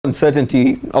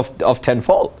uncertainty of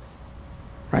tenfold,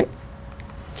 right?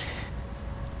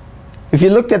 If you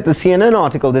looked at the CNN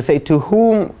article, they say, to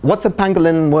whom, what's a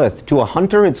pangolin worth? To a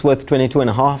hunter, it's worth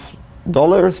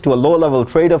 $22.50. To a low-level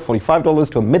trader, $45.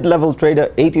 To a mid-level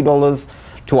trader, $80.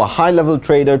 To a high-level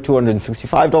trader,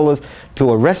 $265.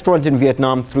 To a restaurant in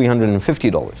Vietnam,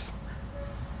 $350.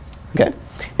 Okay?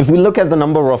 If we look at the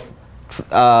number of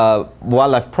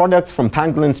wildlife products from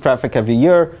pangolins traffic every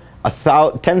year,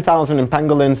 10,000 in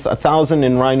pangolins, 1,000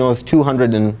 in rhinos,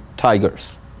 200 in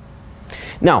tigers.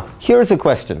 Now, here's a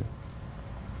question.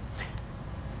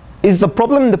 Is the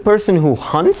problem the person who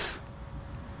hunts,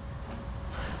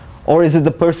 or is it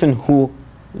the person who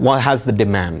has the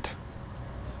demand?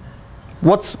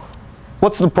 What's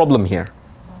the problem here?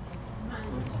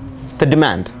 The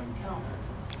demand.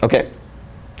 Okay.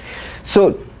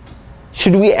 So,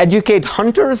 should we educate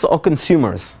hunters or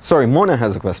consumers? Sorry, Mona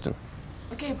has a question.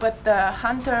 Okay, but the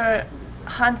hunter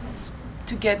hunts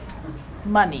to get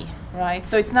money, right?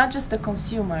 So it's not just the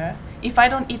consumer. If I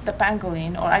don't eat the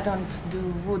pangolin, or I don't do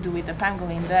voodoo with the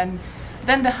pangolin,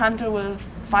 then the hunter will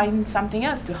find something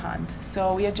else to hunt.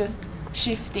 So we are just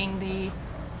shifting the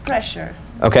pressure.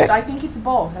 Okay. So I think it's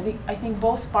both. I think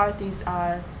both parties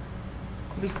are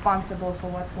responsible for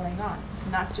what's going on,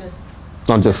 not just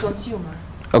the consumer.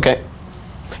 Okay.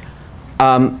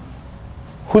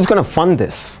 Who's going to fund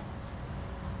this?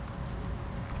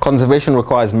 Conservation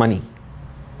requires money.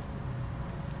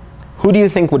 Who do you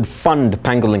think would fund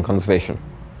pangolin conservation?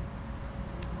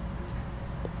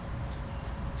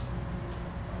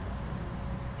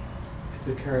 It's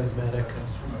a charismatic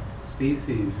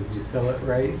species. If you sell it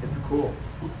right, it's cool.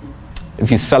 If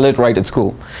you sell it right, it's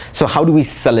cool. So how do we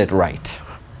sell it right?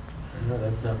 No,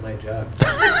 that's not my job.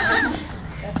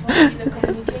 That's why we need the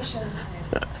communications.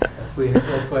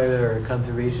 That's why there are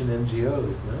conservation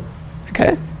NGOs, no?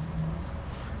 Okay.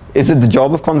 Is it the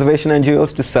job of conservation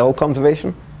NGOs to sell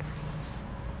conservation?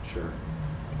 Sure.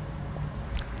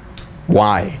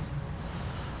 Why?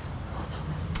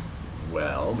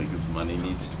 Well, because money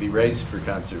needs to be raised for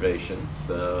conservation,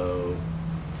 so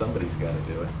somebody's got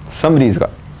to do it. Somebody's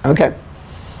got. Okay.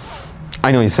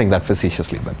 I know you're saying that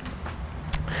facetiously, but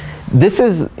this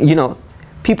is, you know,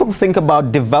 people think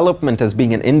about development as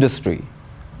being an industry.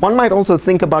 One might also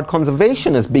think about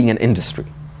conservation as being an industry,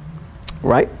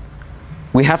 right?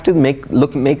 We have to make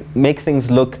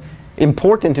things look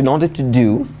important in order to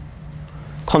do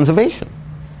conservation.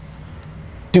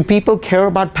 Do people care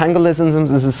about pangolins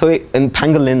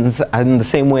in the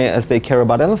same way as they care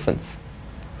about elephants?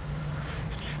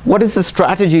 What is the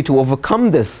strategy to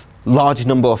overcome this large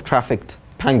number of trafficked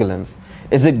pangolins?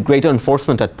 Is it greater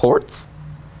enforcement at ports?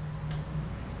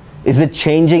 Is it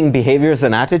changing behaviors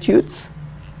and attitudes?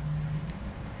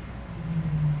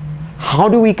 How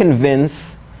do we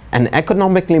convince an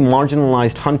economically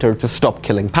marginalized hunter to stop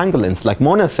killing pangolins? Like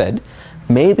Mona said,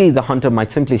 maybe the hunter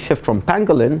might simply shift from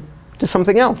pangolin to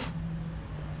something else.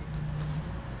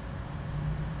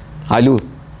 Ailu.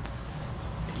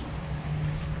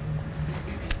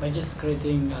 By just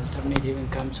creating alternative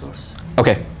income source.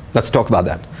 Okay, let's talk about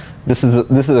that. This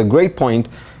is a great point,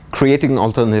 creating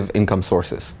alternative income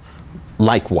sources.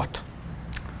 Like what?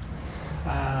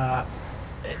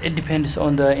 It depends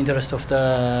on the interest of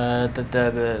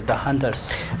the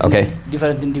hunters. Okay.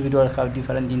 Different individuals have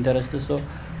different interests, so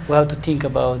we have to think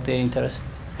about their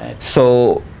interests.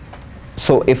 So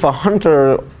if a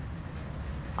hunter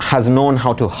has known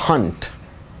how to hunt,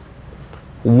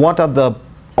 what are the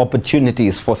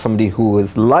opportunities for somebody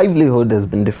whose livelihood has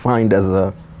been defined as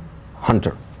a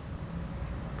hunter?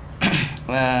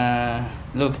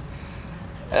 Look,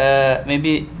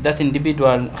 maybe that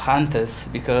individual hunters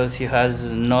because he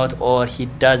has not or he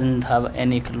doesn't have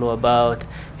any clue about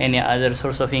any other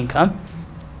source of income.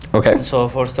 Okay. So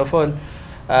first of all,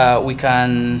 we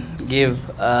can give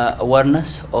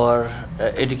awareness or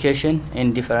education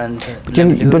in different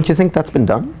don't you think that's been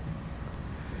done?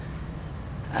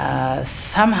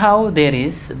 Somehow there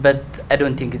is, but I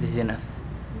don't think it is enough.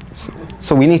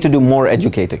 So we need to do more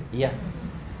educating. Yeah.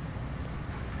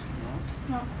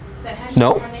 But how do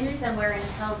No? you come in somewhere and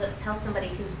tell somebody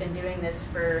who's been doing this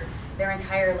for their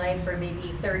entire life, or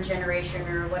maybe third generation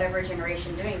or whatever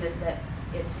generation doing this, that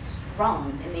it's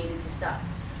wrong and they need to stop?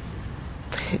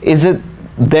 Is it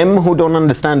them who don't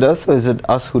understand us, or is it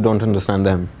us who don't understand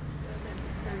them?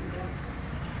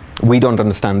 We don't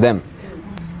understand them.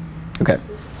 Okay.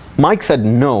 Mike said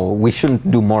no, we shouldn't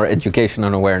do more education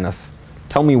and awareness.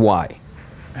 Tell me why.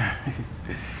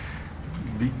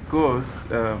 Because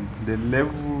the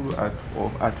level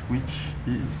at which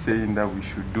he is saying that we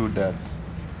should do that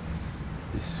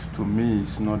is, to me,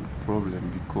 is not a problem,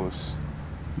 because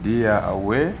they are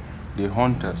aware the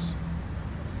hunters.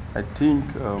 I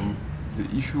think the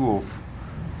issue of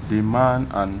demand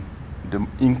and the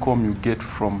income you get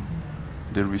from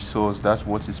the resource, that's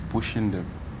what is pushing them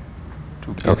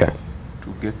to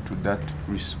get to that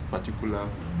particular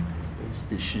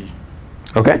species.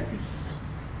 Okay.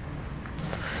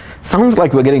 Sounds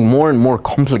like we're getting more and more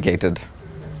complicated.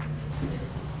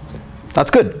 That's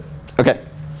good. Okay.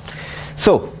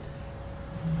 So,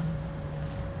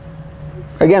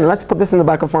 again, let's put this in the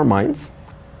back of our minds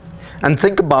and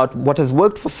think about what has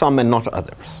worked for some and not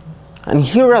others. And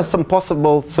here are some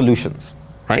possible solutions,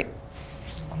 right?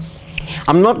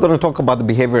 I'm not going to talk about the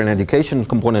behavior and education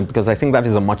component because I think that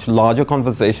is a much larger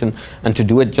conversation, and to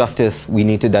do it justice, we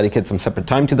need to dedicate some separate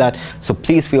time to that. So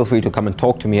please feel free to come and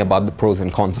talk to me about the pros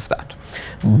and cons of that.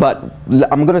 But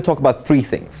I'm going to talk about three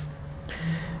things: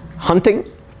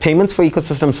 hunting, payments for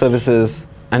ecosystem services,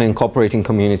 and incorporating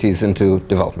communities into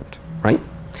development, right?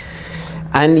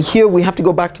 And here we have to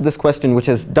go back to this question, which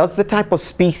is, does the type of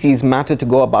species matter to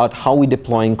go about how we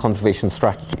deploying conservation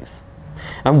strategies?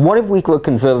 And what if we were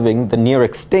conserving the near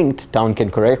extinct, Town can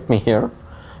correct me here,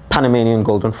 Panamanian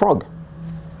golden frog?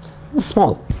 It's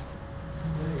small.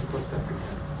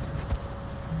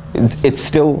 It's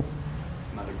still...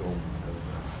 It's not a golden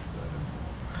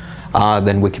toad.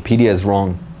 Then Wikipedia is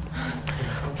wrong.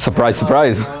 Surprise,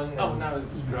 surprise. Oh, no,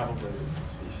 it's gravel-bladed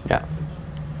species. Yeah.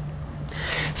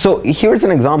 So here's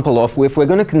an example of, if we're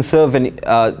going to conserve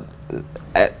a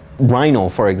rhino,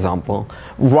 for example.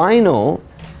 Rhino,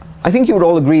 I think you would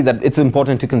all agree that it's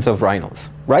important to conserve rhinos,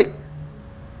 right?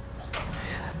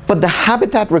 But the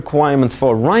habitat requirements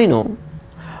for rhino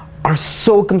are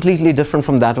so completely different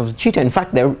from that of the cheetah. In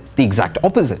fact, they're the exact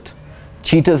opposite.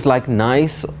 Cheetahs like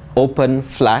nice, open,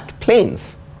 flat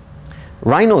plains.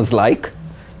 Rhinos like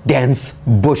dense,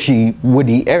 bushy,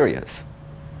 woody areas.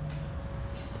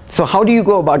 So how do you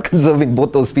go about conserving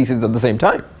both those species at the same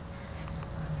time?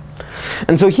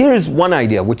 And so here is one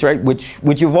idea, which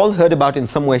you've all heard about in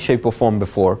some way, shape, or form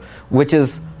before, which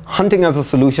is hunting as a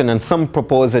solution, and some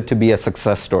propose it to be a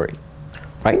success story,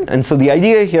 right? And so the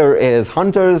idea here is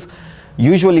hunters,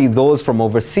 usually those from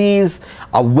overseas,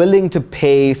 are willing to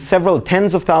pay several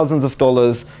tens of thousands of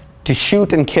dollars to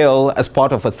shoot and kill, as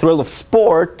part of a thrill of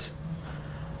sport,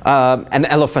 an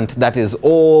elephant that is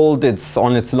old, it's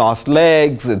on its last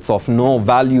legs, it's of no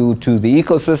value to the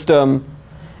ecosystem,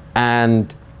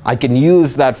 and I can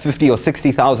use that $50,000 or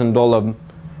 $60,000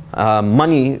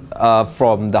 money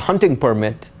from the hunting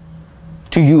permit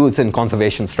to use in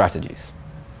conservation strategies.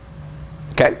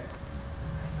 Okay?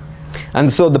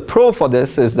 And so the pro for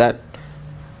this is that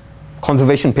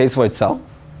conservation pays for itself.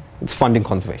 It's funding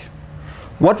conservation.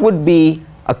 What would be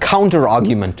a counter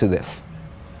argument to this?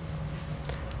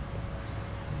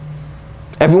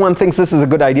 Everyone thinks this is a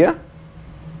good idea?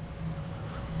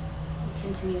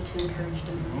 Continue to encourage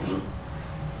demand.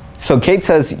 So Kate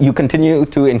says you continue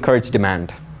to encourage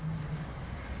demand.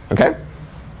 Okay?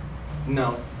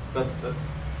 No,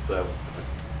 so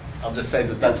I'll just say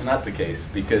that that's not the case,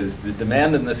 because the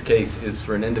demand in this case is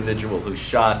for an individual who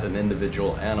shot an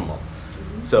individual animal.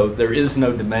 So there is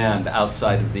no demand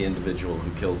outside of the individual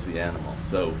who kills the animal.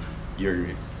 So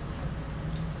we're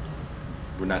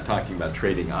not talking about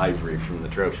trading ivory from the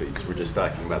trophies. We're just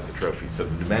talking about the trophies. So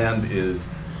the demand is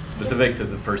specific to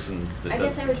the person that does the killing. I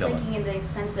guess I was thinking in the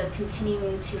sense of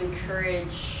continuing to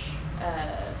encourage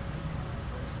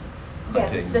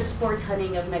the sports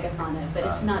hunting of megafauna, but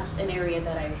it's not an area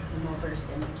that I'm more versed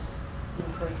in. I'm just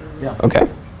peripherally. Yeah. Okay.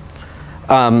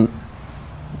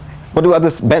 What do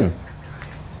others, Ben?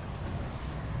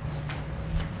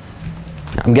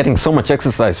 I'm getting so much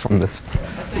exercise from this.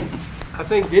 I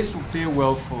think this will play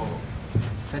well for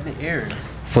certain areas.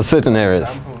 For certain areas.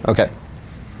 For example, okay.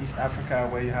 East Africa,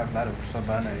 where you have a lot of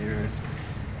savanna areas,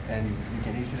 and you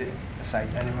can easily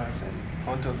sight animals, and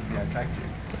hunters will be attracted.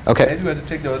 Okay. If you were to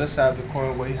take the other side of the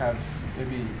coin, where you have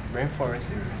maybe rainforest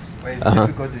areas, where it's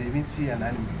difficult to even see an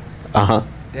animal,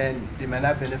 then they may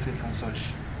not benefit from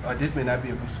such, or this may not be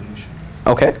a good solution.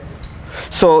 Okay.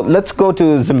 So let's go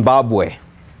to Zimbabwe.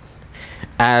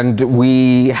 And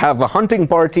we have a hunting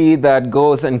party that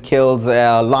goes and kills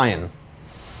a lion.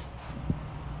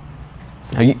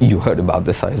 Now, you heard about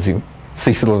this, I assume.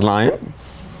 Cecil the lion,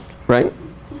 right?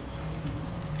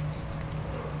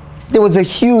 There was a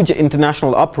huge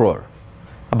international uproar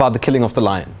about the killing of the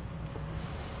lion.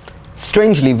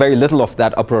 Strangely, very little of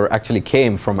that uproar actually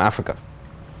came from Africa.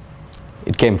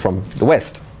 It came from the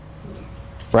West,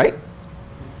 right?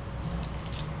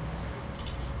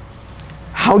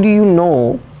 How do you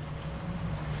know?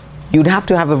 You'd have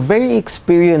to have a very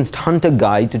experienced hunter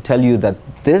guide to tell you that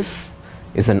this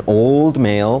is an old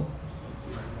male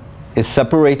is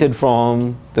separated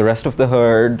from the rest of the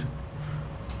herd,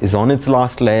 is on its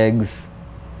last legs.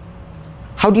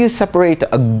 How do you separate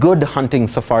a good hunting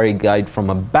safari guide from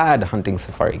a bad hunting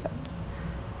safari guide?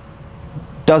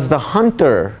 Is the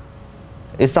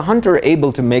hunter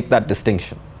able to make that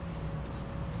distinction?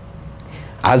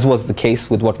 As was the case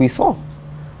with what we saw.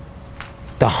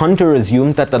 The hunter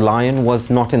assumed that the lion was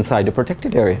not inside a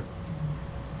protected area.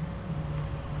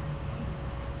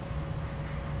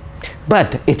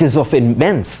 But it is of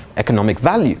immense economic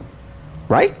value,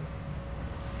 right?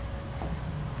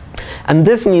 And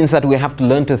this means that we have to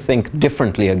learn to think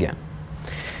differently again.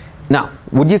 Now,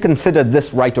 would you consider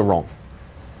this right or wrong?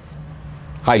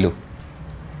 Hi, Lou.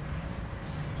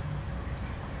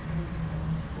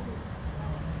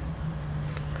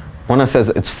 Mona says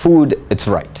it's food, it's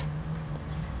right.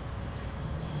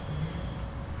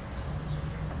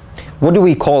 What do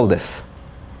we call this?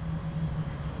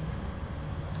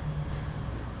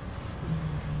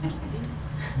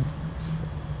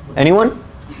 Anyone?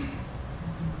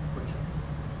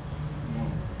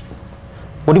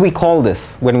 What do we call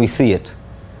this when we see it?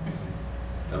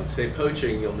 Don't say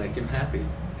poaching, you'll make him happy.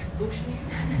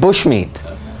 Bushmeat. Bushmeat.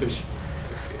 Bush.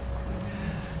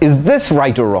 Is this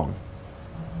right or wrong?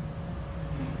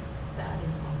 That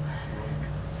is wrong.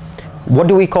 What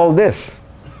do we call this?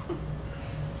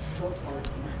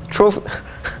 Trophy.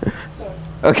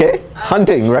 Okay,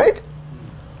 hunting, right?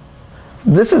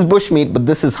 This is bushmeat, but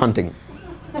this is hunting.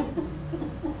 Do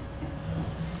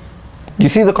you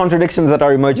see the contradictions that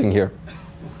are emerging here?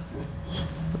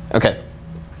 Okay.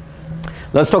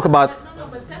 Let's talk about... No,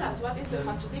 but tell us, what is the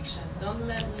contradiction? Don't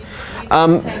let me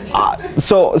hanging.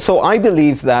 So I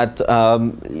believe that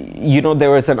you know,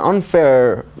 there is an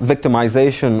unfair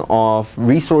victimization of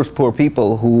resource-poor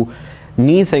people who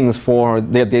need things for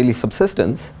their daily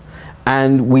subsistence,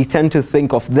 and we tend to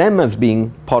think of them as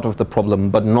being part of the problem,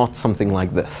 but not something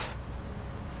like this,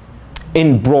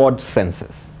 in broad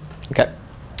senses. Okay?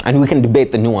 And we can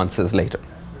debate the nuances later.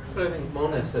 But I think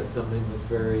Mona said something that's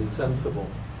very sensible.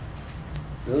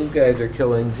 Those guys are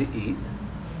killing to eat.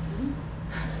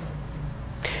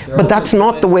 But that's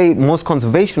not the way most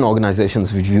conservation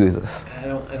organizations would view this. I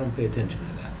don't pay attention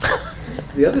to that.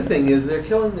 The other thing is they're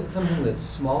killing something that's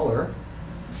smaller.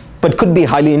 But could be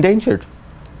highly endangered.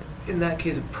 In that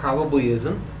case, it probably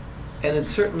isn't. And it's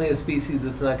certainly a species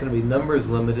that's not going to be numbers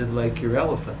limited like your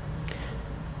elephant.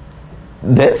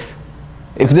 This?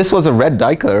 If this was a red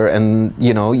duiker and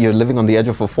you know, you're living on the edge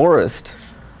of a forest,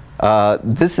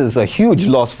 this is a huge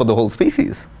loss for the whole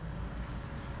species.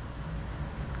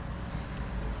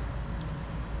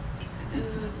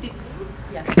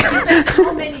 Yes. It depends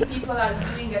how many people are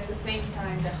doing at the same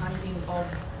time the hunting of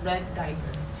red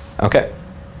tigers. Okay.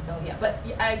 So yeah, but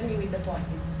I agree with the point.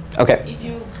 It's Okay. if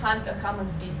you hunt a common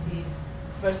species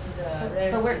versus a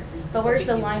rare species. But where's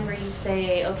the line where you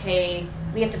say, okay,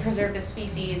 we have to preserve this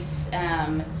species,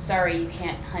 sorry, you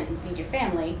can't hunt and feed your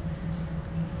family?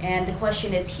 And the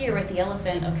question is here with the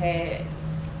elephant, okay,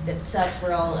 that sucks,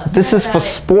 we're all upset This is for about it.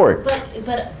 sport.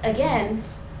 But again,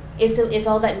 is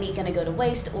all that meat going to go to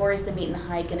waste, or is the meat and the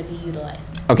hide going to be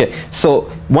utilized? Okay, so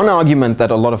one argument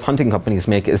that a lot of hunting companies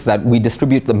make is that we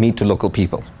distribute the meat to local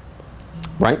people,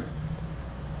 right?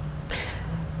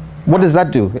 What does that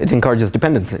do? It encourages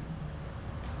dependency,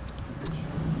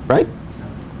 right?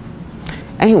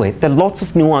 Anyway, there are lots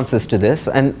of nuances to this,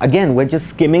 and again, we're just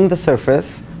skimming the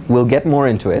surface. We'll get more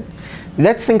into it.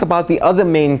 Let's think about the other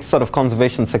main sort of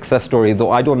conservation success story,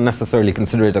 though I don't necessarily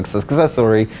consider it a success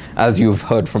story, as you've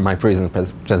heard from my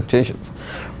presentations,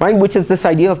 right? Which is this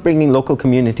idea of bringing local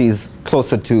communities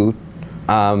closer to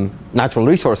natural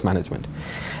resource management.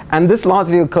 And this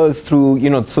largely occurs through,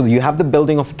 you know, so you have the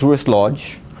building of a tourist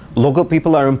lodge, local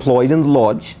people are employed in the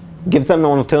lodge, gives them an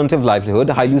alternative livelihood.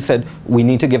 Hailu said we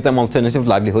need to give them alternative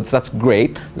livelihoods. That's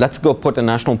great. Let's go put a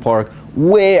national park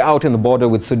way out in the border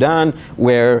with Sudan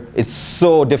where it's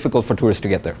so difficult for tourists to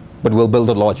get there. But we'll build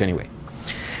a lodge anyway.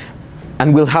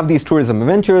 And we'll have these tourism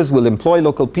ventures. We'll employ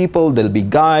local people. There'll be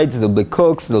guides. There'll be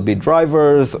cooks. There'll be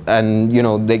drivers. And you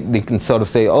know, they can sort of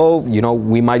say, oh, you know,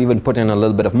 we might even put in a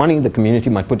little bit of money. The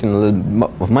community might put in a little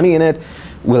bit of money in it.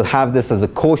 We'll have this as a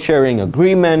co-sharing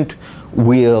agreement.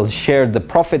 We'll share the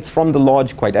profits from the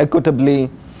lodge quite equitably.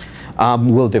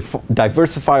 We'll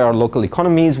diversify our local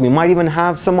economies. We might even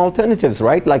have some alternatives,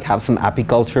 right? Like have some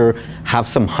apiculture, have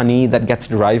some honey that gets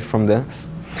derived from this.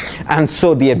 And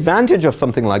so the advantage of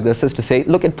something like this is to say,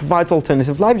 look, it provides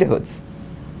alternative livelihoods.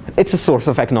 It's a source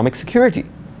of economic security.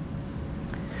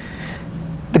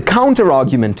 The counter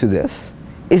argument to this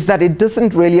is that it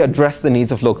doesn't really address the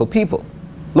needs of local people.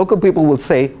 Local people will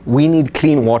say, we need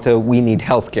clean water, we need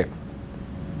healthcare.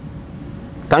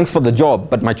 Thanks for the job,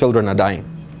 but my children are dying.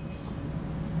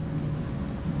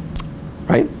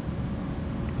 Right?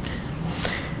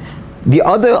 The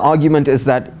other argument is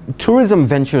that tourism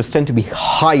ventures tend to be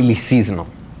highly seasonal.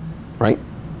 Right?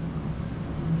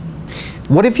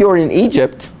 What if you're in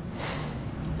Egypt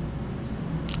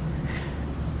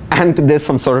and there's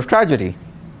some sort of tragedy,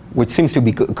 which seems to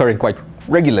be occurring quite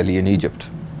regularly in Egypt,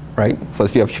 right?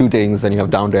 First you have shootings, then you have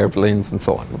downed airplanes and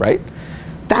so on, right?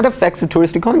 That affects the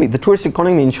tourist economy. The tourist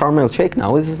economy in Sharm el-Sheikh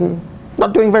now is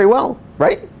not doing very well,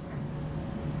 right?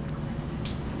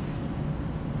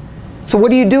 So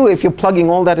what do you do if you're plugging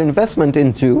all that investment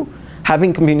into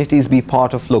having communities be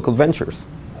part of local ventures?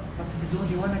 But it is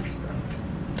only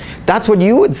 1%. That's what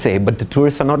you would say, but the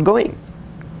tourists are not going,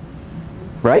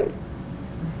 right?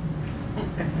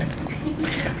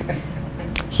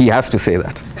 He has to say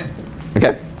that.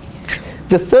 Okay?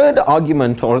 The third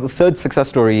argument, or the third success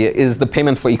story, is the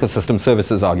payment for ecosystem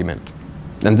services argument.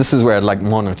 And this is where I'd like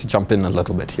Mona to jump in a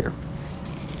little bit here.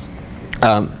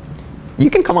 You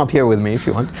can come up here with me if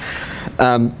you want.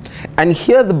 And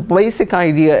here the basic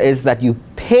idea is that you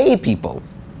pay people,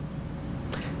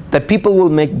 that people will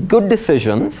make good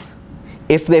decisions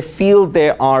if they feel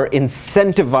they are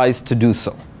incentivized to do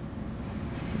so.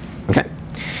 Okay?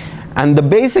 And the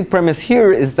basic premise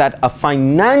here is that a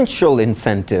financial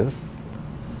incentive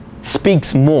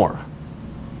speaks more.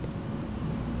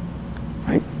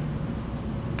 Right?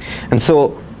 And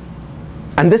so,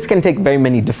 and this can take very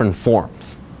many different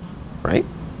forms, right?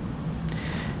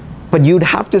 But you'd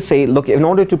have to say, look, in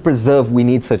order to preserve, we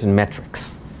need certain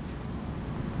metrics.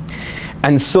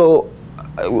 And so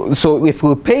if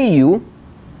we pay you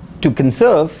to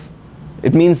conserve,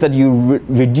 it means that you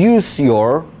reduce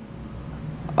your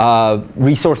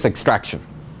resource extraction.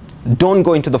 Don't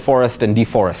go into the forest and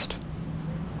deforest.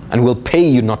 And we'll pay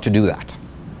you not to do that.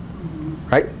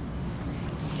 Right?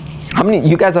 How many,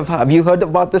 you guys have you heard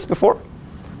about this before?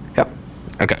 Yeah,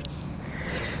 okay.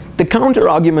 The counter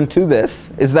argument to this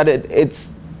is that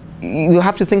you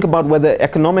have to think about whether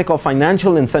economic or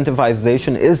financial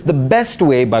incentivization is the best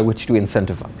way by which to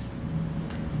incentivize.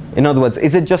 In other words,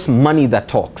 is it just money that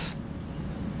talks?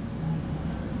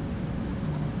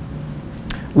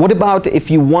 What about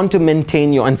if you want to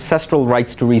maintain your ancestral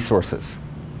rights to resources?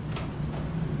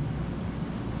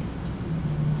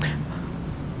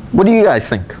 What do you guys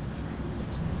think?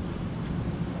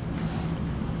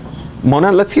 Mona,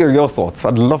 let's hear your thoughts.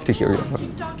 I'd love to hear your thoughts.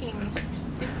 Keep talking.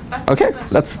 Okay,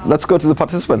 let's go to the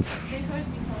participants.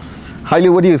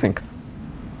 Haile, what do you think?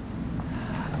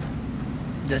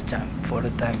 Just jump for the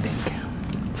time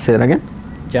being. Say that again?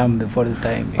 Jump for the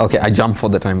time being. Okay, I jump for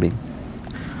the time being.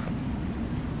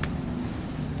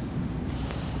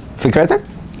 Fikrata?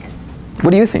 Yes.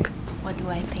 What do you think? What do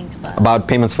I think about? About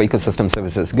payments for ecosystem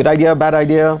services. Good idea, bad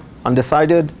idea,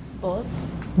 undecided? Both.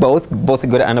 Both a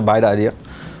good and a bad idea.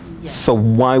 Yes. So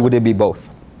why would it be both?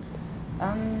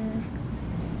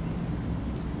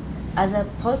 As a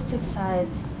positive side,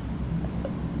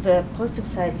 the positive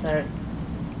sides are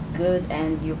good,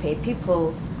 and you pay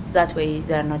people. That way,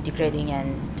 they are not degrading,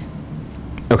 and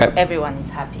everyone is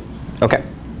happy. Okay.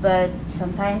 But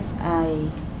sometimes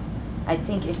I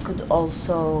think it could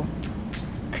also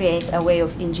create a way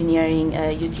of engineering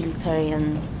a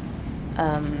utilitarian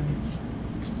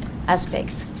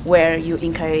aspect where you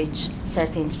encourage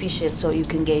certain species so you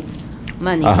can get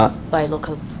money by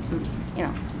local,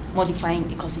 modifying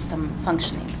ecosystem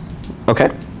functionings. Okay.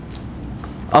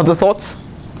 Other thoughts?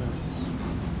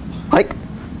 Mike?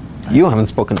 You haven't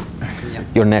spoken.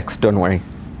 You're next, don't worry.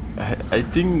 I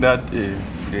think that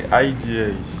the idea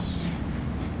is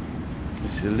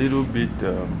a little bit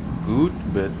good,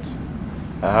 but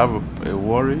I have a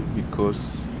worry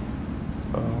because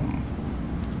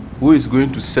who is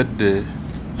going to set the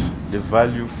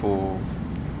value for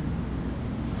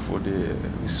the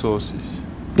resources?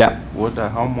 Yeah.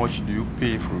 How much do you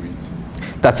pay for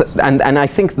it? And I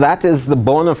think that is the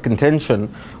bone of contention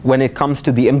when it comes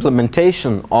to the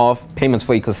implementation of payments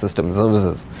for ecosystem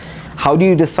services. How do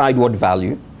you decide what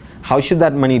value? How should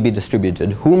that money be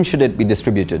distributed? Whom should it be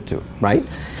distributed to, right?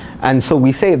 And so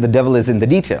we say the devil is in the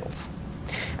details.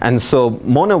 And so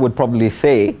Mona would probably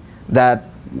say that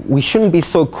we shouldn't be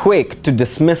so quick to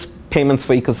dismiss payments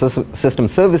for ecosystem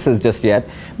services just yet,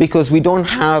 because we don't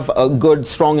have a good,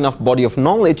 strong enough body of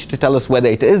knowledge to tell us whether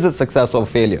it is a success or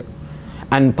failure.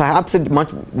 And perhaps it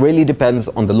really depends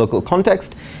on the local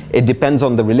context. It depends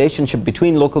on the relationship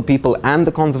between local people and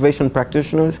the conservation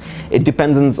practitioners. It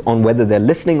depends on whether they're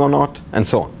listening or not, and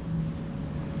so on.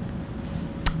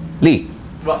 Lee.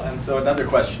 Well, and so another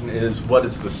question is, what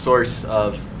is the source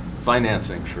of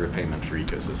financing for a payment for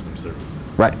ecosystem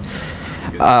services. Right.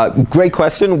 Great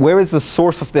question. Where is the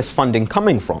source of this funding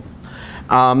coming from?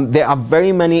 There are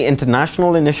very many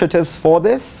international initiatives for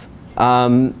this.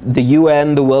 The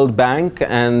UN, the World Bank,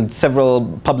 and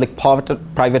several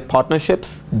public-private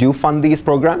partnerships do fund these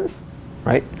programs,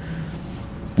 right?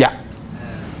 Yeah.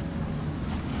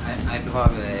 I do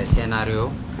have a scenario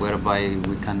whereby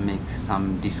we can make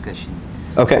some discussion.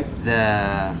 Okay.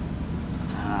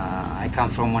 I come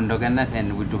from Mondoganet,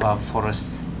 and we do have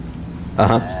forests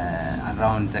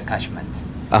around the catchment.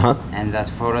 And that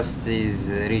forest is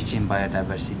rich in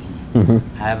biodiversity.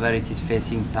 However, it is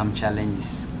facing some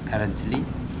challenges currently.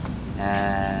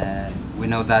 We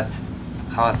know that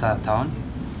Hawassa town,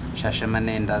 Shashamane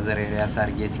and other areas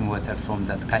are getting water from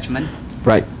that catchment.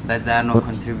 Right. But they are not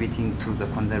contributing to the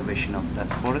conservation of that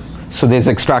forest. So there's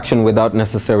extraction without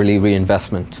necessarily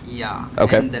reinvestment. Yeah.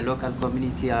 Okay. And the local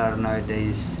community are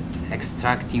nowadays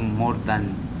extracting more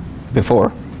than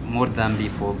before. More than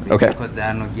before. Okay. Because they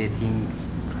are not getting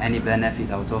any benefit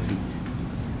out of it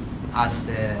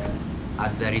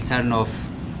at the return of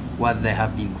what they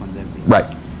have been conserving.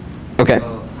 Right. Okay.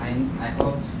 So I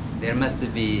hope there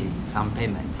must be some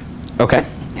payment. Okay.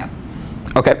 Yeah.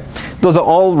 Okay. Those are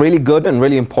all really good and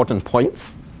really important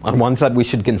points, and ones that we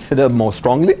should consider more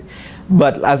strongly.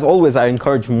 But as always, I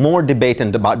encourage more debate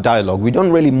and dialogue. We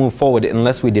don't really move forward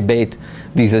unless we debate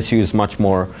these issues much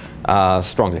more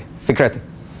strongly. Fikrati.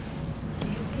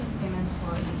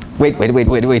 Wait.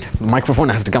 The microphone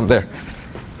has to come there.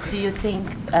 Do you think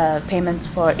payments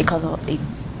for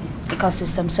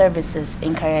ecosystem services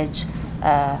encourage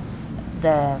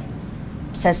the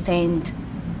sustained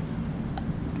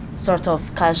sort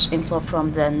of cash inflow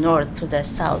from the north to the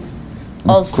south?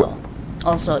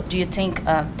 Also, do you think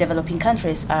developing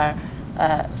countries are,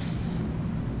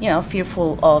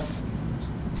 fearful of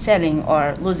selling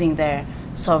or losing their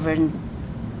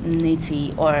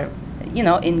sovereignty, or,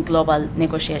 in global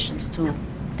negotiations to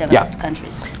developed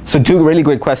countries? So two really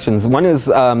great questions. One is,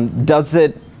 does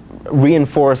it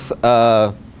reinforce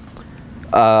a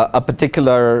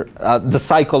particular, the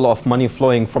cycle of money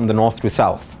flowing from the north to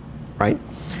south, right?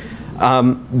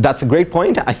 That's a great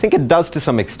point. I think it does to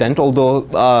some extent, although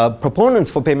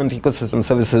proponents for payment ecosystem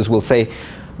services will say,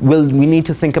 we need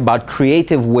to think about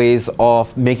creative ways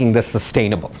of making this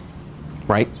sustainable,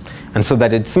 right? And so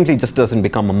that it simply just doesn't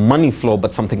become a money flow,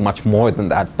 but something much more than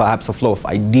that, perhaps a flow of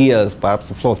ideas, perhaps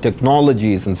a flow of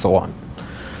technologies, and so on.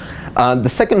 The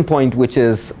second point, which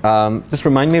is, just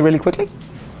remind me really quickly.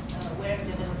 Where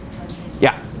developing countries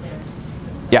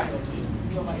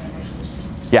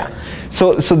Yeah.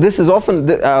 So this is often,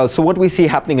 so what we see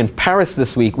happening in Paris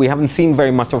this week, we haven't seen very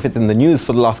much of it in the news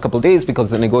for the last couple of days because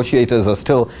the negotiators are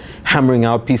still hammering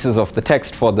out pieces of the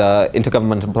text for the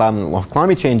Intergovernmental Plan of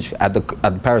Climate Change at the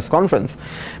Paris conference.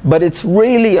 But it's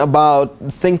really about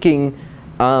thinking,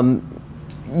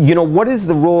 what is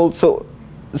the role, so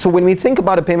when we think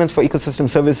about a payments for ecosystem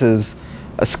services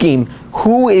scheme,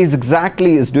 who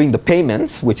exactly is doing the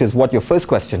payments, which is what your first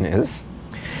question is,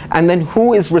 and then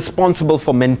who is responsible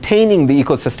for maintaining the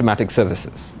ecosystematic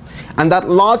services? And that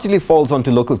largely falls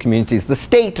onto local communities. The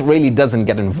state really doesn't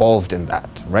get involved in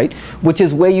that, right? Which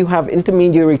is where you have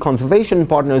intermediary conservation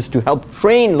partners to help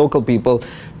train local people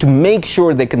to make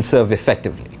sure they conserve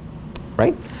effectively,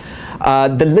 right?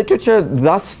 The literature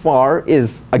thus far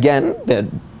is, again,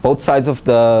 both sides of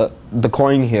the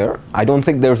coin here. I don't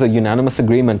think there's a unanimous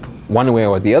agreement one way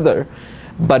or the other.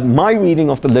 But my reading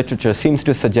of the literature seems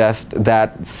to suggest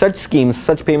that such schemes,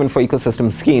 such payment for ecosystem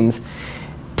schemes,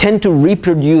 tend to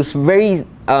reproduce very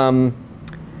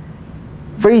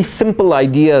simple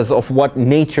ideas of what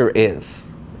nature is.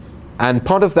 And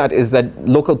part of that is that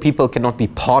local people cannot be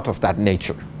part of that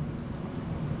nature.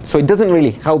 So it doesn't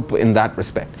really help in that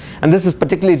respect. And this is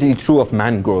particularly true of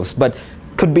mangroves, but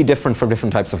could be different for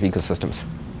different types of ecosystems.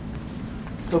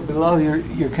 So Bilal,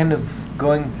 you're kind of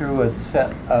going through a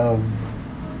set of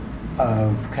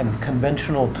kind of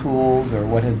conventional tools, or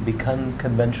what has become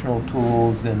conventional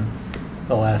tools in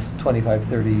the last 25,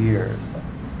 30 years.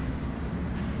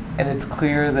 And it's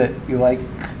clear that you like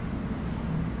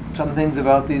some things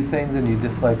about these things and you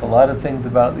dislike a lot of things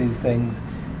about these things.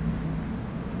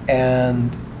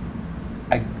 And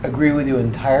I agree with you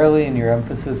entirely in your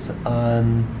emphasis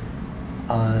on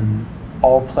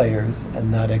all players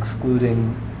and not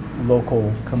excluding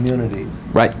local communities.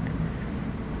 Right.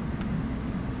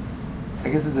 I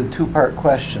guess it's a two-part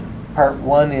question. Part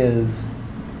one is,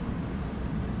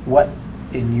 what,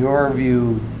 in your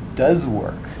view, does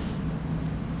work?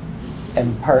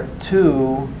 And part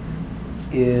two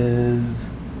is,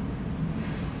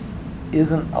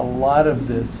 isn't a lot of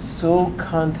this so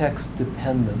context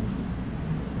dependent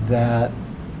that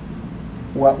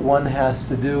what one has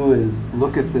to do is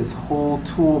look at this whole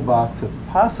toolbox of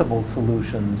possible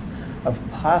solutions, of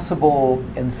possible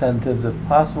incentives, of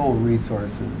possible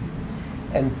resources,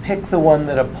 and pick the one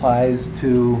that applies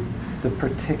to the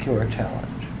particular challenge.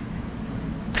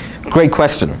 Great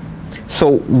question.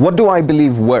 So what do I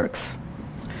believe works?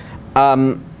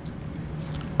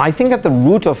 I think at the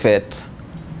root of it,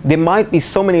 there might be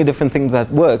so many different things that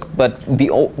work, but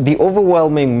the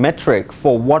overwhelming metric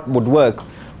for what would work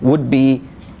would be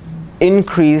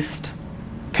increased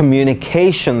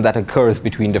communication that occurs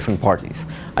between different parties.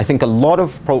 I think a lot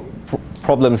of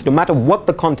problems, no matter what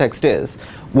the context is,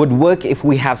 would work if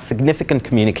we have significant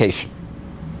communication,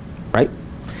 right?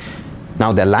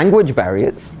 Now, there are language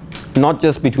barriers, not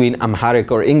just between Amharic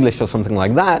or English or something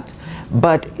like that,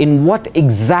 but in what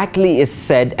exactly is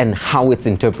said and how it's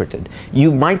interpreted.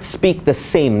 You might speak the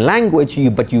same language,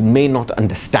 but you may not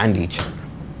understand each other.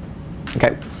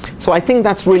 Okay? So I think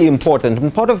that's really important.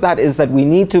 And part of that is that we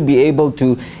need to be able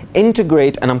to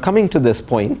integrate, and I'm coming to this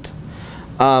point.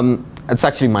 It's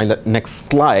actually my next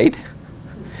slide.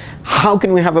 How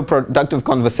can we have a productive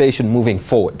conversation moving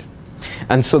forward?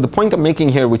 And so the point I'm making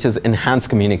here, which is enhanced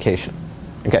communication.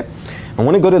 Okay? I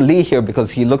want to go to Lee here because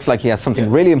he looks like he has something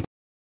really important.